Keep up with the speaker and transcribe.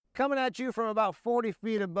Coming at you from about 40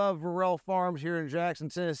 feet above Varell Farms here in Jackson,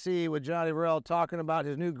 Tennessee, with Johnny Varell talking about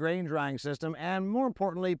his new grain drying system and, more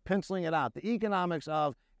importantly, penciling it out. The economics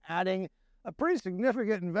of adding a pretty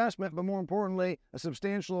significant investment, but more importantly, a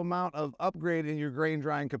substantial amount of upgrade in your grain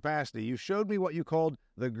drying capacity. You showed me what you called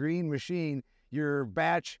the Green Machine, your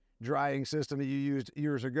batch drying system that you used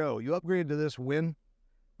years ago. You upgraded to this when?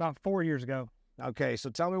 About 4 years ago. Okay, so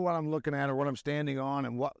tell me what I'm looking at or what I'm standing on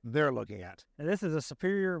and what they're looking at. And this is a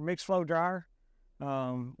Superior mixed flow dryer.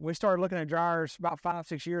 We started looking at dryers about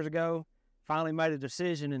 5-6 years ago, finally made a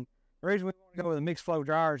decision. And the reason we want to go with a mixed flow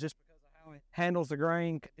dryer is just because of how it handles the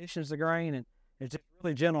grain, conditions the grain, and it's just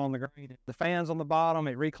really gentle on the grain. The fans on the bottom,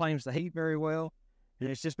 it reclaims the heat very well. And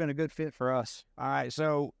it's just been a good fit for us. All right,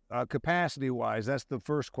 so capacity-wise, that's the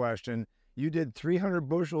first question. You did 300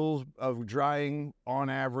 bushels of drying on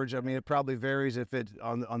average. I mean, it probably varies if it's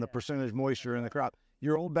on the percentage moisture in the crop.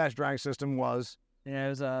 Your old batch drying system was? Yeah,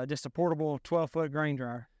 it was just a portable 12-foot grain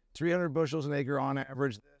dryer. 300 bushels an acre on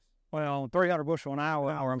average. Well, 300 bushel an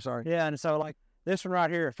hour. I'm sorry. Yeah, and so like this one right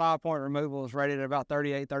here, at 5-point removal, is rated at about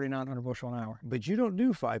 3,900 bushel an hour. But you don't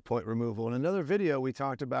do 5-point removal. In another video, we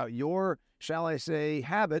talked about your, shall I say,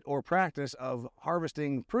 habit or practice of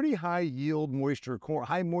harvesting pretty high yield moisture corn,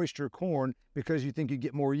 high moisture corn, because you think you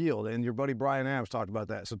get more yield. And your buddy Brian Adams talked about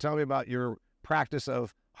that. So tell me about your practice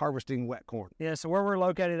of harvesting wet corn. Yeah, so where we're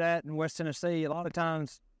located at in West Tennessee, a lot of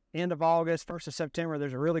times, end of August, 1st of September,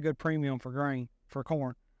 there's a really good premium for grain, for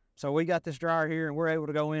corn. So we got this dryer here, and we're able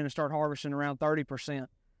to go in and start harvesting around 30%.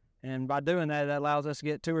 And by doing that, that allows us to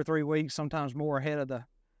get 2 or 3 weeks, sometimes more, ahead of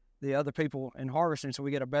the other people in harvesting, so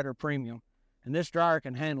we get a better premium. And this dryer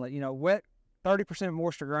can handle it. You know, wet 30%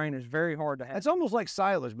 moisture grain is very hard to have. It's almost like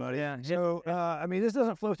silage, buddy. Yeah. So, I mean, this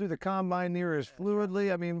doesn't flow through the combine near as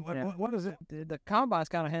fluidly. I mean, what is it? The combine's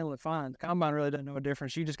kind of handle it fine. The combine really doesn't know a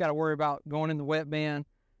difference. You just got to worry about going in the wet bin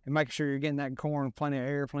and making sure you're getting that corn, plenty of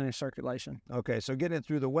air, plenty of circulation. Okay, so getting it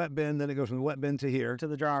through the wet bin, then it goes from the wet bin to here. To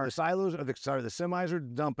the dryer. The silos, the semis are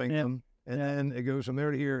dumping them, and then it goes from there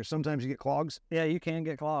to here. Sometimes you get clogs. Yeah, you can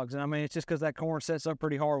get clogs. And I mean, it's just because that corn sets up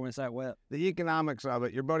pretty hard when it's that wet. The economics of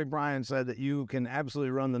it, your buddy Brian said that you can absolutely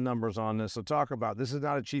run the numbers on this. So talk about, this is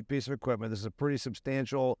not a cheap piece of equipment. This is a pretty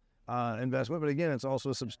substantial investment. But again, it's also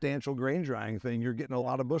a substantial grain drying thing. You're getting a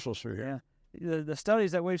lot of bushels through here. Yeah. The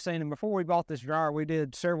studies that we've seen, and before we bought this dryer, we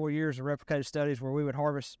did several years of replicated studies where we would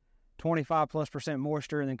harvest 25+%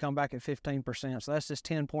 moisture and then come back at 15%. So that's just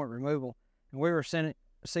 10-point removal. And we were seeing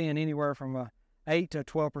anywhere from a 8 to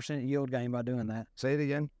 12% yield gain by doing that. Say it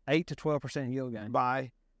again. 8 to 12% yield gain.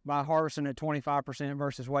 By harvesting at 25%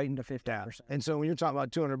 versus waiting to 15%. Yeah. And so when you're talking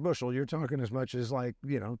about 200 bushel, you're talking as much as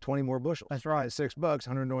 20 more bushels. That's right. $6,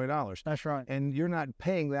 $120. That's right. And you're not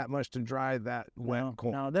paying that much to dry that wet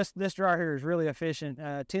corn. No, this dryer here is really efficient.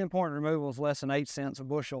 10-point removal is less than 8 cents a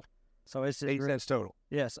bushel. So it's 8 cents total.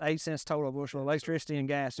 Yes, 8 cents total a bushel, electricity and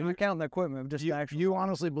gas. So you're counting the equipment, just the actual. You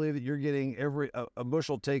honestly believe that you're getting a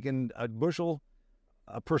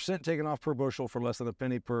percent taken off per bushel for less than a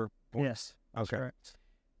penny per point? Yes. Okay. Correct.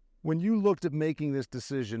 When you looked at making this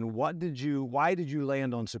decision, why did you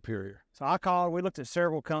land on Superior? So we looked at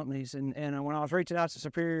several companies, and when I was reaching out to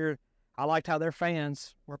Superior, I liked how their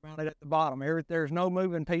fans were mounted at the bottom. There's no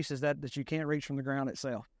moving pieces that you can't reach from the ground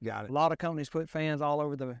itself. Got it. A lot of companies put fans all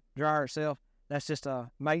over the dryer itself. That's just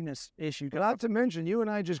a maintenance issue. Not to mention, you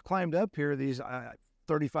and I just climbed up here these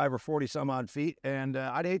 35 or 40 some odd feet, and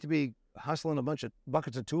I'd hate to be hustling a bunch of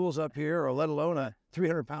buckets of tools up here, or let alone a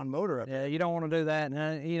 300-pound motor up here. Yeah, you don't want to do that. And,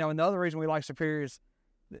 and the other reason we like Superior is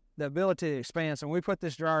the ability to expand. So when we put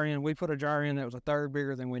this dryer in, we put a dryer in that was a third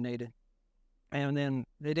bigger than we needed. And then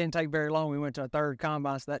it didn't take very long. We went to a third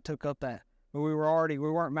combine, so that took up that. But we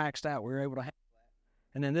weren't maxed out. We were able to handle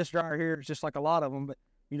that. And then this dryer here is just like a lot of them, but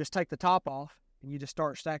you just take the top off, and you just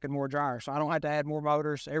start stacking more dryers. So I don't have to add more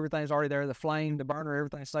motors. Everything's already there. The flame, the burner,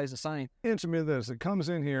 everything stays the same. Answer me this. It comes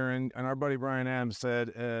in here, and our buddy Brian Adams said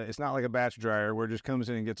it's not like a batch dryer where it just comes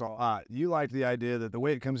in and gets all hot. You like the idea that the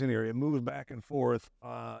way it comes in here, it moves back and forth.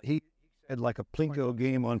 He said like a Plinko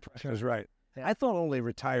game on Price is Right. Yeah. I thought only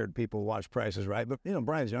retired people watch Price is Right, but,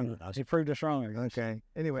 Brian's younger than us. He proved us wrong. Okay.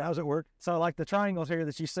 Anyway, how's it work? So like the triangles here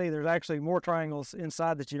that you see, there's actually more triangles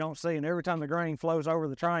inside that you don't see, and every time the grain flows over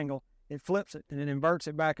the triangle, it flips it and it inverts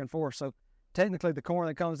it back and forth. So technically the corn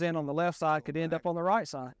that comes in on the left side could end up on the right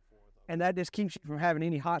side. And that just keeps you from having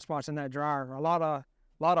any hot spots in that dryer. A lot of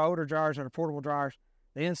older dryers that are portable dryers,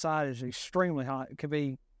 the inside is extremely hot. It could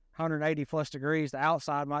be 180 plus degrees. The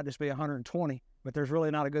outside might just be 120, but there's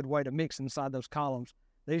really not a good way to mix inside those columns.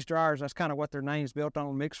 These dryers, that's kind of what their name's built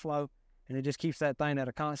on, mixed flow, and it just keeps that thing at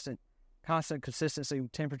a constant consistency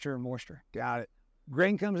with temperature and moisture. Got it.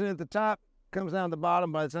 Grain comes in at the top. comes down the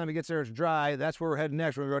bottom. By the time it gets there, it's dry. That's where we're heading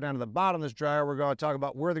next. We're going to go down to the bottom of this dryer. We're going to talk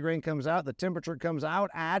about where the grain comes out, the temperature it comes out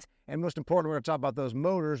at, and most important, we're going to talk about those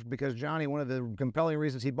motors, because Johnny, one of the compelling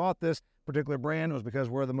reasons he bought this particular brand was because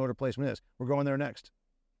where the motor placement is. We're going there next.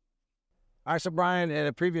 All right, so Brian, in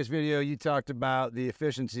a previous video, you talked about the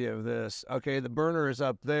efficiency of this. Okay, the burner is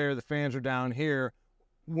up there, the fans are down here.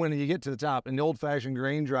 When you get to the top, in the old-fashioned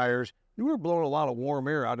grain dryers, you were blowing a lot of warm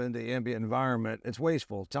air out into the ambient environment. It's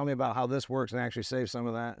wasteful. Tell me about how this works and actually save some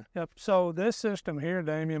of that. Yep. So this system here,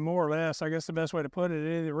 Damien, more or less, I guess the best way to put it,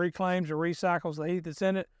 it either reclaims or recycles the heat that's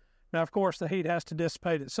in it. Now, of course, the heat has to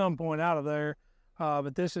dissipate at some point out of there,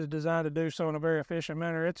 but this is designed to do so in a very efficient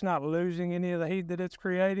manner. It's not losing any of the heat that it's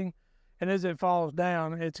creating. And as it falls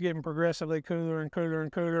down, it's getting progressively cooler and cooler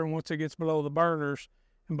and cooler. And once it gets below the burners,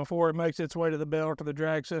 and before it makes its way to the belt or the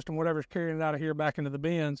drag system, whatever's carrying it out of here back into the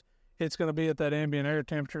bins, it's going to be at that ambient air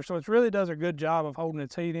temperature. So it really does a good job of holding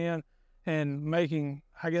its heat in and making,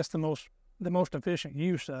 I guess, the most efficient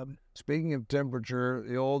use of it. Speaking of temperature,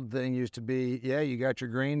 the old thing used to be, yeah, you got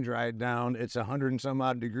your grain dried down. It's 100 and some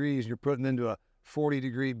odd degrees. You're putting into a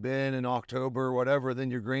 40-degree bin in October or whatever. Then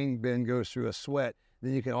your grain bin goes through a sweat.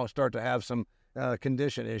 Then you can all start to have some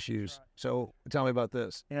condition issues. Right. So tell me about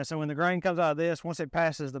this. Yeah, so when the grain comes out of this, once it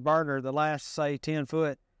passes the burner, the last, say, 10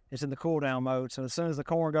 foot, it's in the cool down mode. So as soon as the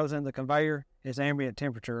corn goes in the conveyor, it's ambient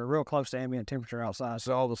temperature, real close to ambient temperature outside.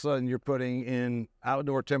 So all of a sudden you're putting in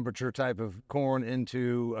outdoor temperature type of corn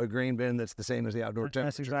into a grain bin that's the same as the outdoor temperature.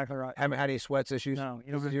 That's exactly right. How many sweats issues? No.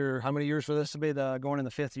 How many years for this? This will be going in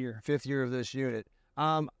the 5th year. 5th year of this unit.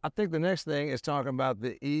 I think the next thing is talking about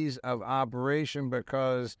the ease of operation,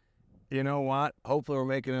 because you know what? Hopefully we're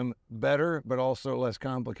making them better, but also less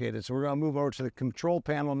complicated. So we're going to move over to the control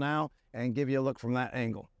panel now and give you a look from that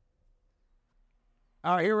angle.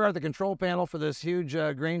 All right, here we are at the control panel for this huge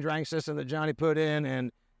grain drying system that Johnny put in,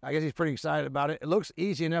 and I guess he's pretty excited about it. It looks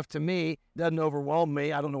easy enough to me. Doesn't overwhelm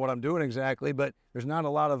me. I don't know what I'm doing exactly, but there's not a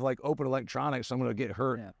lot of like open electronics, so I'm going to get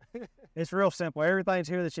hurt. Yeah. It's real simple. Everything's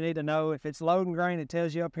here that you need to know. If it's loading grain, it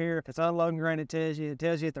tells you up here. If it's unloading grain, it tells you. It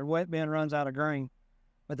tells you if their wet bin runs out of grain.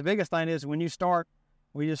 But the biggest thing is when you start,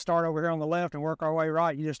 we just start over here on the left and work our way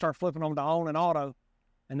right. You just start flipping them to on and auto,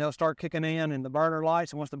 and they'll start kicking in the burner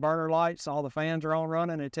lights. And once the burner lights, all the fans are on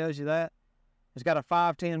running. It tells you that. It's got a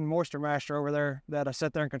 510 moisture master over there that'll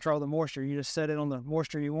sit there and control the moisture. You just set it on the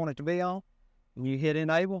moisture you want it to be on, and you hit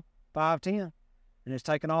enable 510, and it's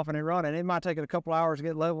taking off and it's running. It might take it a couple hours to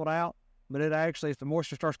get leveled out, but it actually, if the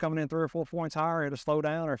moisture starts coming in 3 or 4 points higher, it'll slow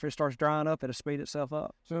down, or if it starts drying up, it'll speed itself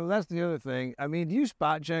up. So that's the other thing. I mean, do you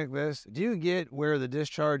spot check this? Do you get where the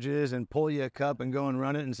discharge is and pull you a cup and go and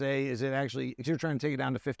run it and say, is it actually, if you're trying to take it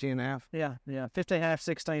down to 15.5? Yeah, 15.5,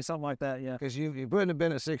 16, something like that, yeah. Because you put in a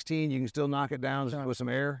bin at 16, you can still knock it down with some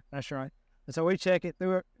air. That's right. And so we check it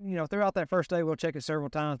throughout that first day. We'll check it several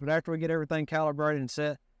times, but after we get everything calibrated and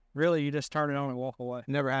set, really, you just turn it on and walk away.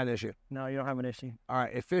 Never had an issue. No, you don't have an issue. All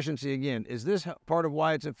right, efficiency again. Is this part of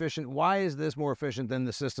why it's efficient? Why is this more efficient than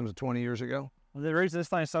the systems of 20 years ago? Well, the reason this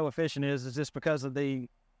thing's so efficient is just because of the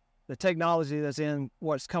technology that's in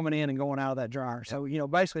what's coming in and going out of that dryer. So,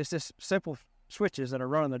 basically it's just simple switches that are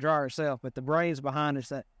running the dryer itself, but the brains behind it's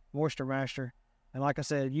that moisture master. And like I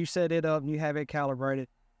said, you set it up and you have it calibrated,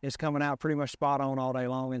 it's coming out pretty much spot on all day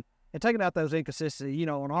long. And taking out those inconsistencies,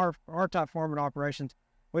 on our type farming operations,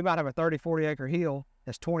 we might have a 30, 40 acre hill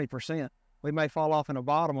that's 20%. We may fall off in the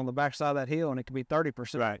bottom on the backside of that hill, and it could be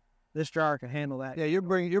 30%. Right. This dryer can handle that. Yeah, you're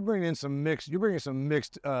bringing in some mixed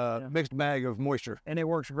bag of moisture. And it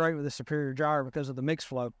works great with the Superior dryer because of the mix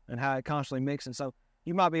flow and how it constantly mixes. So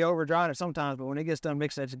you might be over drying it sometimes, but when it gets done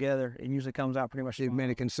mixing it together, it usually comes out pretty much. You've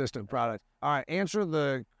made a consistent product. All right, answer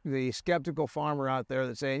the skeptical farmer out there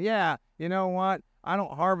that's saying, yeah, you know what? I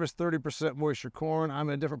don't harvest 30% moisture corn. I'm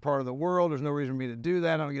in a different part of the world. There's no reason for me to do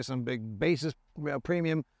that. I don't get some big basis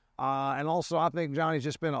premium. And also, I think Johnny's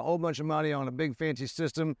just spent a whole bunch of money on a big fancy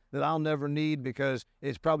system that I'll never need because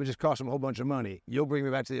it's probably just cost him a whole bunch of money. You'll bring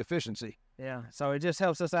me back to the efficiency. Yeah, so it just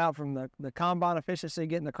helps us out from the combine efficiency,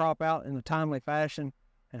 getting the crop out in a timely fashion,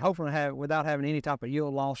 and hopefully without having any type of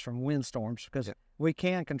yield loss from windstorms, because we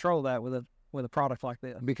can control that with a product like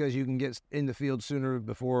this. Because you can get in the field sooner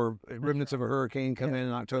before remnants of a hurricane come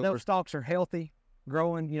in October. Those stalks are healthy,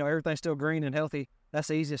 growing, everything's still green and healthy. That's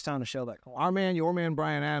the easiest time to show that corn. Your man,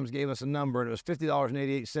 Brian Adams gave us a number, and it was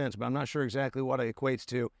 $50.88, but I'm not sure exactly what it equates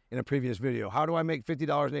to in a previous video. How do I make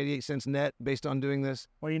 $50.88 net based on doing this?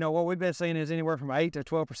 Well, what we've been seeing is anywhere from 8 to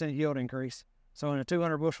 12% yield increase. So in a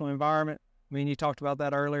 200 bushel environment, you talked about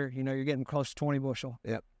that earlier, you're getting close to 20 bushel.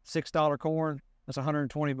 Yep. $6 corn, that's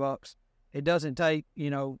 $120. it doesn't take,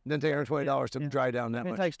 Then take $120 to dry down that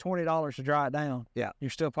it much. takes $20 to dry it down. Yeah. You're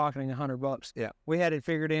still pocketing $100. Yeah. We had it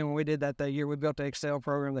figured in when we did that year. We built the Excel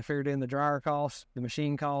program. They figured in the dryer costs, the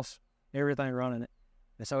machine costs, everything running it.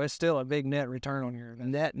 And so it's still a big net return on your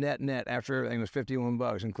investment. Net after everything was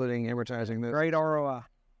 $51, including amortizing this. Great ROI.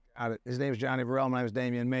 His name is Johnny Burrell. My name is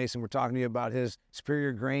Damian Mason. We're talking to you about his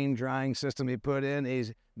superior grain drying system he put in.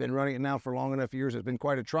 He's been running it now for long enough years. It's been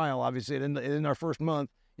quite a trial. Obviously, in our first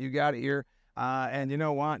month, you got it here. And you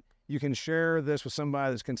know what? You can share this with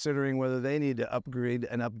somebody that's considering whether they need to upgrade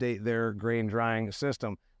and update their grain drying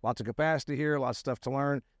system. Lots of capacity here, lots of stuff to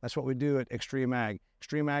learn. That's what we do at Extreme Ag.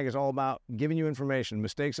 Extreme Ag is all about giving you information,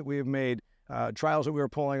 mistakes that we have made, trials that we are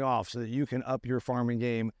pulling off so that you can up your farming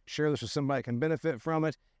game. Share this with somebody that can benefit from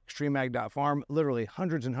it. ExtremeAg.farm, literally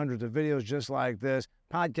hundreds and hundreds of videos just like this,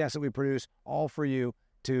 podcasts that we produce, all for you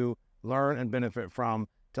to learn and benefit from.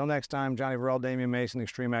 Till next time, Johnny Burrell, Damian Mason,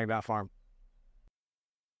 ExtremeAg.farm.